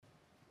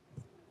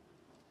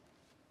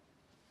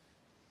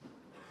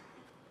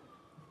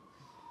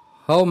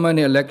How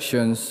many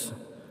elections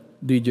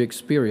did you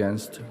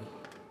experience?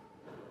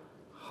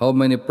 How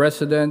many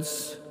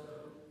presidents,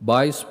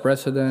 vice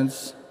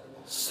presidents,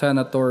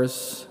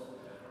 senators,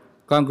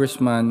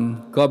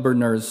 congressmen,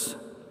 governors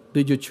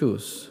did you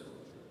choose?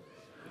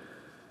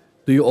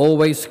 Do you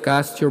always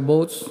cast your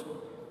votes?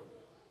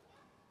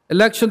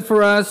 Election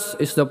for us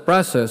is the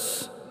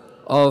process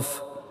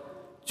of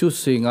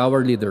choosing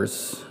our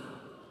leaders.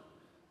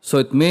 So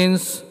it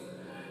means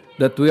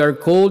that we are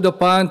called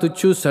upon to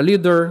choose a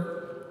leader.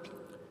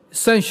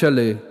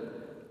 Essentially,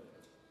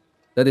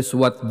 that is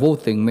what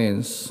voting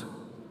means.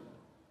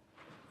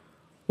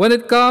 When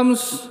it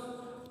comes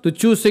to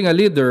choosing a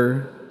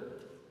leader,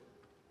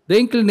 the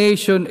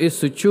inclination is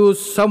to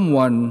choose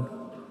someone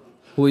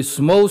who is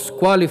most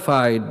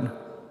qualified,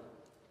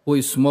 who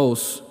is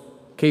most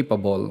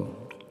capable.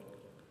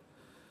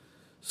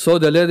 So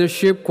the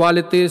leadership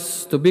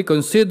qualities to be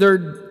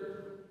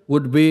considered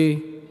would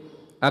be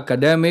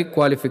academic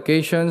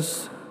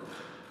qualifications,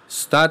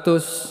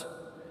 status,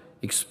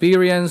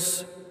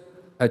 experience,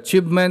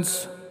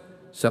 achievements,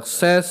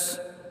 success,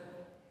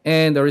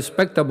 and a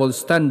respectable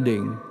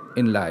standing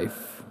in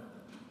life.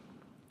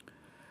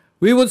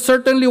 We would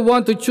certainly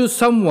want to choose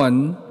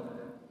someone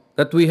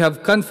that we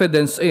have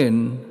confidence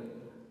in,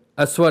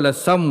 as well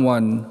as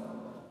someone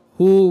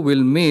who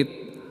will meet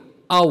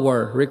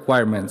our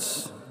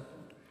requirements.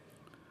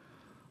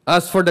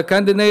 As for the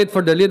candidate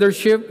for the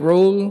leadership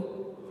role,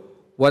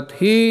 what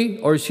he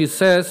or she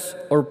says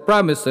or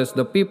promises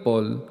the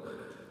people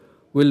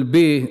will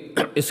be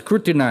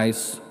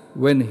scrutinized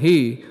when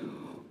he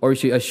or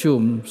she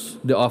assumes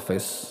the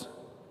office.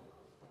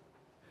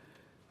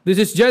 This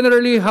is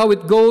generally how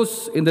it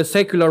goes in the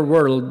secular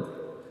world,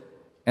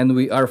 and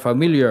we are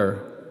familiar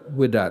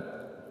with that.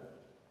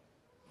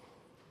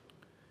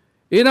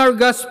 In our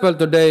gospel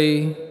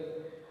today,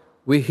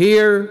 we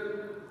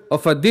hear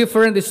of a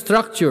different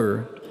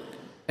structure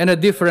and a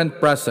different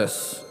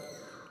process.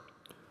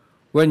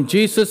 When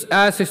Jesus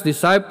asked his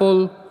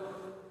disciple,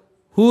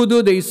 "Who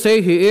do they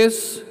say he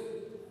is?"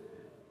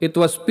 it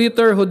was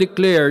Peter who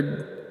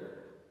declared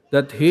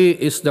that he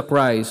is the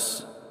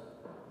Christ,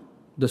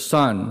 the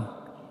Son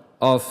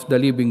of the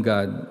living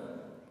God.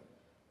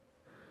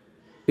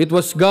 It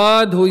was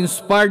God who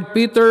inspired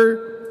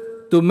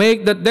Peter to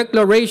make that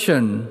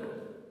declaration,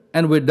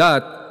 and with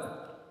that,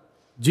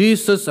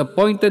 Jesus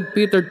appointed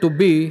Peter to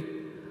be,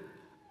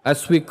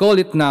 as we call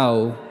it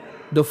now,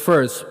 the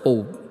first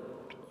pope.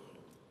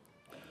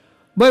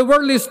 By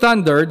worldly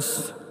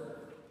standards,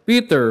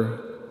 Peter,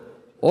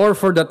 or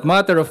for that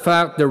matter of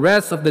fact, the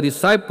rest of the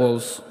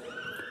disciples,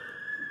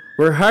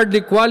 were hardly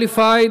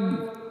qualified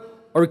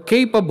or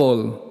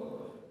capable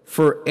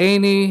for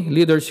any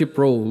leadership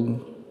role.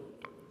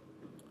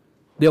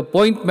 The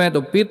appointment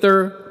of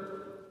Peter,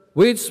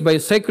 which by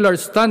secular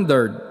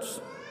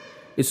standards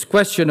is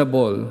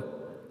questionable,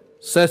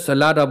 says a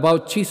lot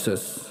about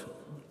Jesus.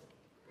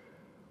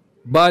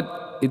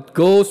 But it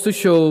goes to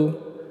show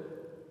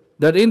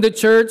that in the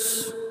church,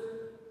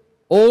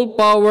 all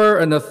power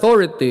and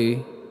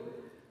authority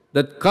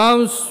that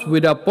comes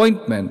with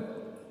appointment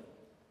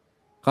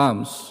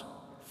comes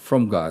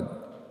from God.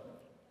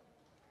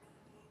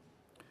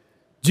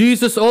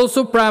 Jesus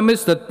also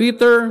promised that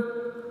Peter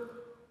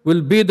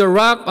will be the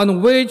rock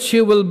on which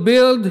he will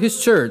build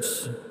his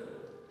church,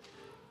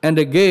 and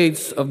the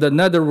gates of the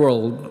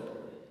netherworld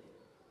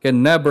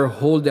can never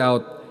hold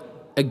out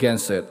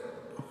against it.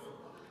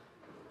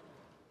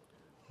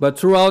 But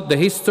throughout the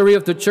history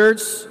of the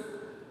church,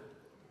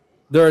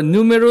 there are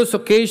numerous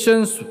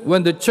occasions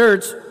when the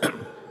church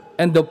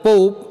and the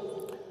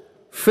Pope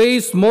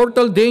faced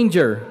mortal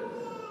danger,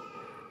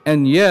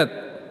 and yet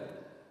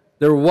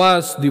there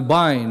was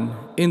divine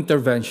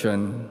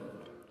intervention.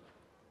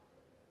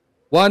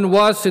 One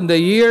was in the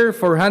year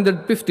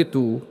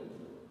 452,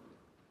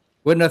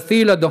 when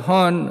Attila the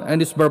Hun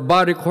and his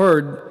barbaric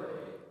horde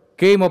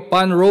came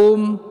upon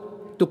Rome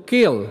to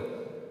kill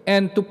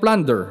and to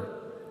plunder.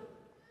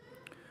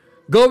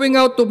 Going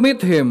out to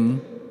meet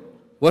him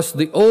was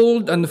the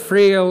old and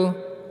frail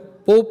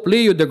Pope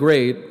Leo the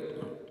Great,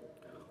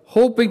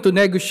 hoping to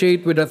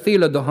negotiate with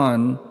Attila the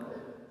Hun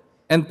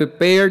and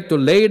prepared to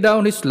lay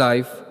down his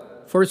life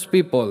for his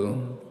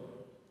people.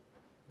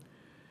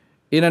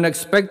 In an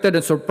unexpected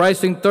and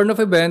surprising turn of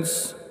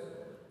events,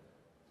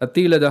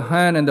 Attila the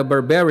Hun and the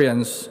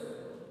barbarians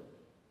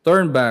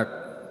turned back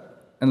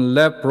and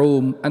left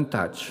Rome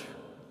untouched.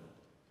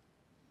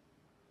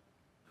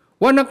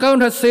 One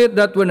account has said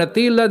that when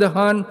Attila the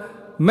Hun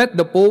met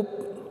the Pope,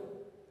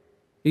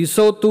 he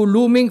saw two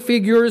looming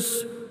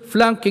figures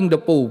flanking the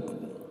Pope,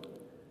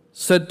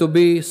 said to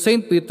be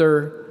Saint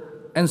Peter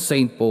and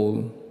Saint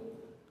Paul,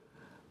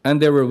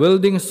 and they were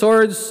wielding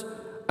swords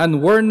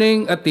and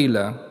warning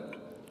Attila.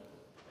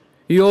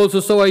 He also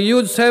saw a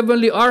huge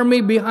heavenly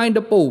army behind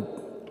the Pope,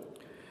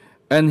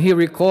 and he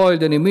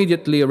recoiled and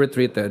immediately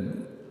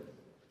retreated.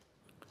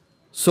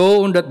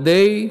 So on that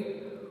day,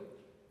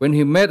 when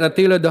he met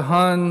Attila the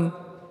Hun,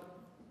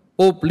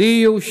 Pope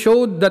Leo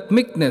showed that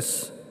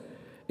meekness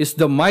is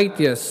the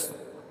mightiest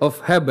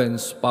of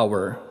heaven's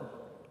power.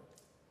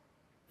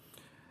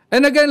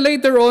 And again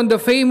later on, the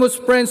famous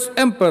French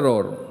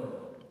Emperor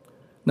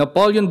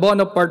Napoleon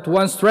Bonaparte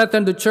once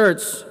threatened the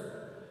church,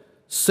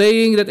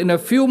 saying that in a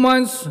few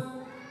months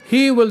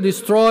he will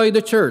destroy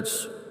the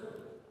church.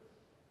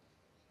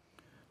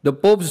 The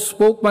Pope's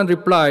spokesman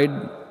replied,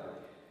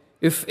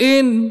 "If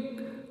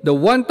in the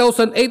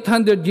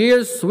 1,800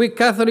 years we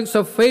Catholics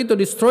have failed to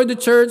destroy the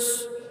church,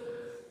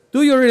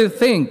 do you really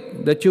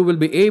think that you will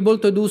be able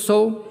to do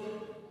so?"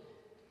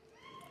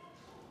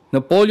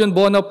 Napoleon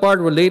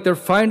Bonaparte will later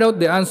find out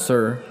the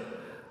answer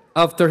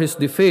after his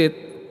defeat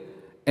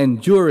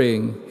and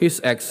during his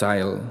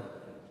exile.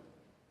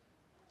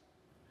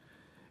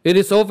 It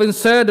is often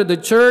said that the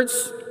church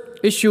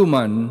is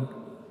human,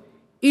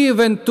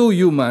 even too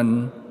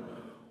human,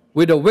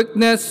 with a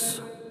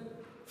weakness,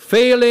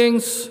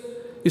 failings,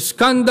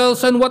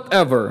 scandals, and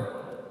whatever.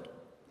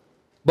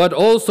 But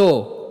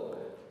also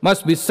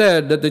must be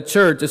said that the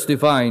church is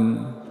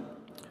divine,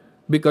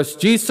 because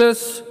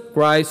Jesus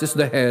Christ is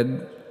the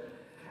head,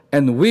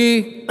 and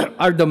we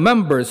are the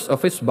members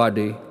of his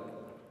body.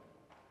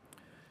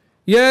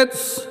 Yet,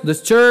 the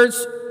church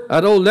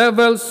at all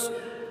levels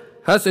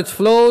has its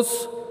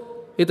flaws,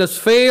 it has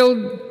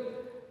failed,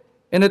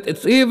 and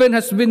it even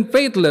has been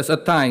faithless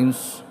at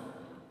times.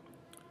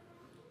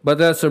 But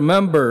let's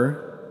remember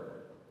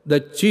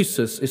that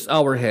Jesus is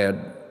our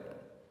head,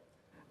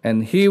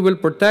 and he will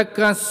protect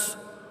us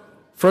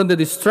from the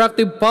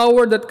destructive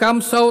power that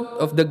comes out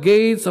of the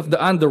gates of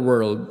the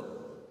underworld.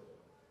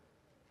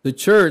 The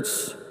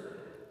church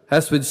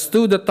has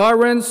withstood the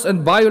torrents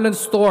and violent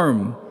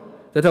storm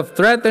that have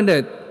threatened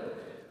it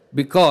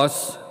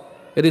because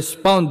it is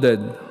founded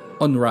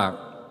on rock.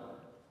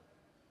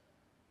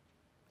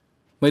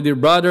 My dear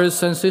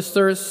brothers and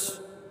sisters,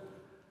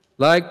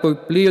 like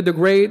Pope Leo the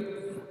Great,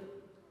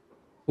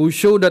 who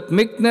showed that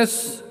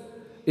meekness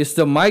is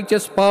the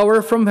mightiest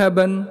power from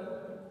heaven,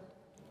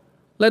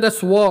 let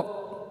us walk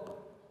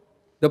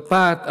the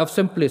path of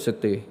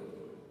simplicity.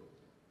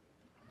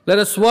 Let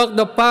us walk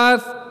the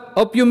path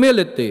of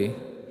humility.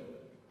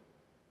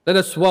 Let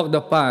us walk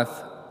the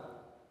path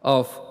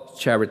of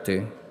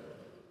charity.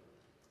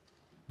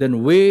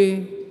 Then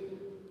we,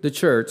 the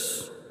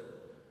church,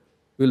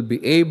 will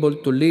be able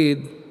to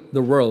lead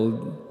the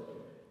world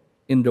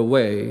in the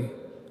way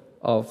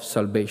of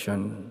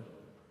salvation.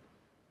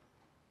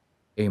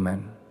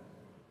 Amen.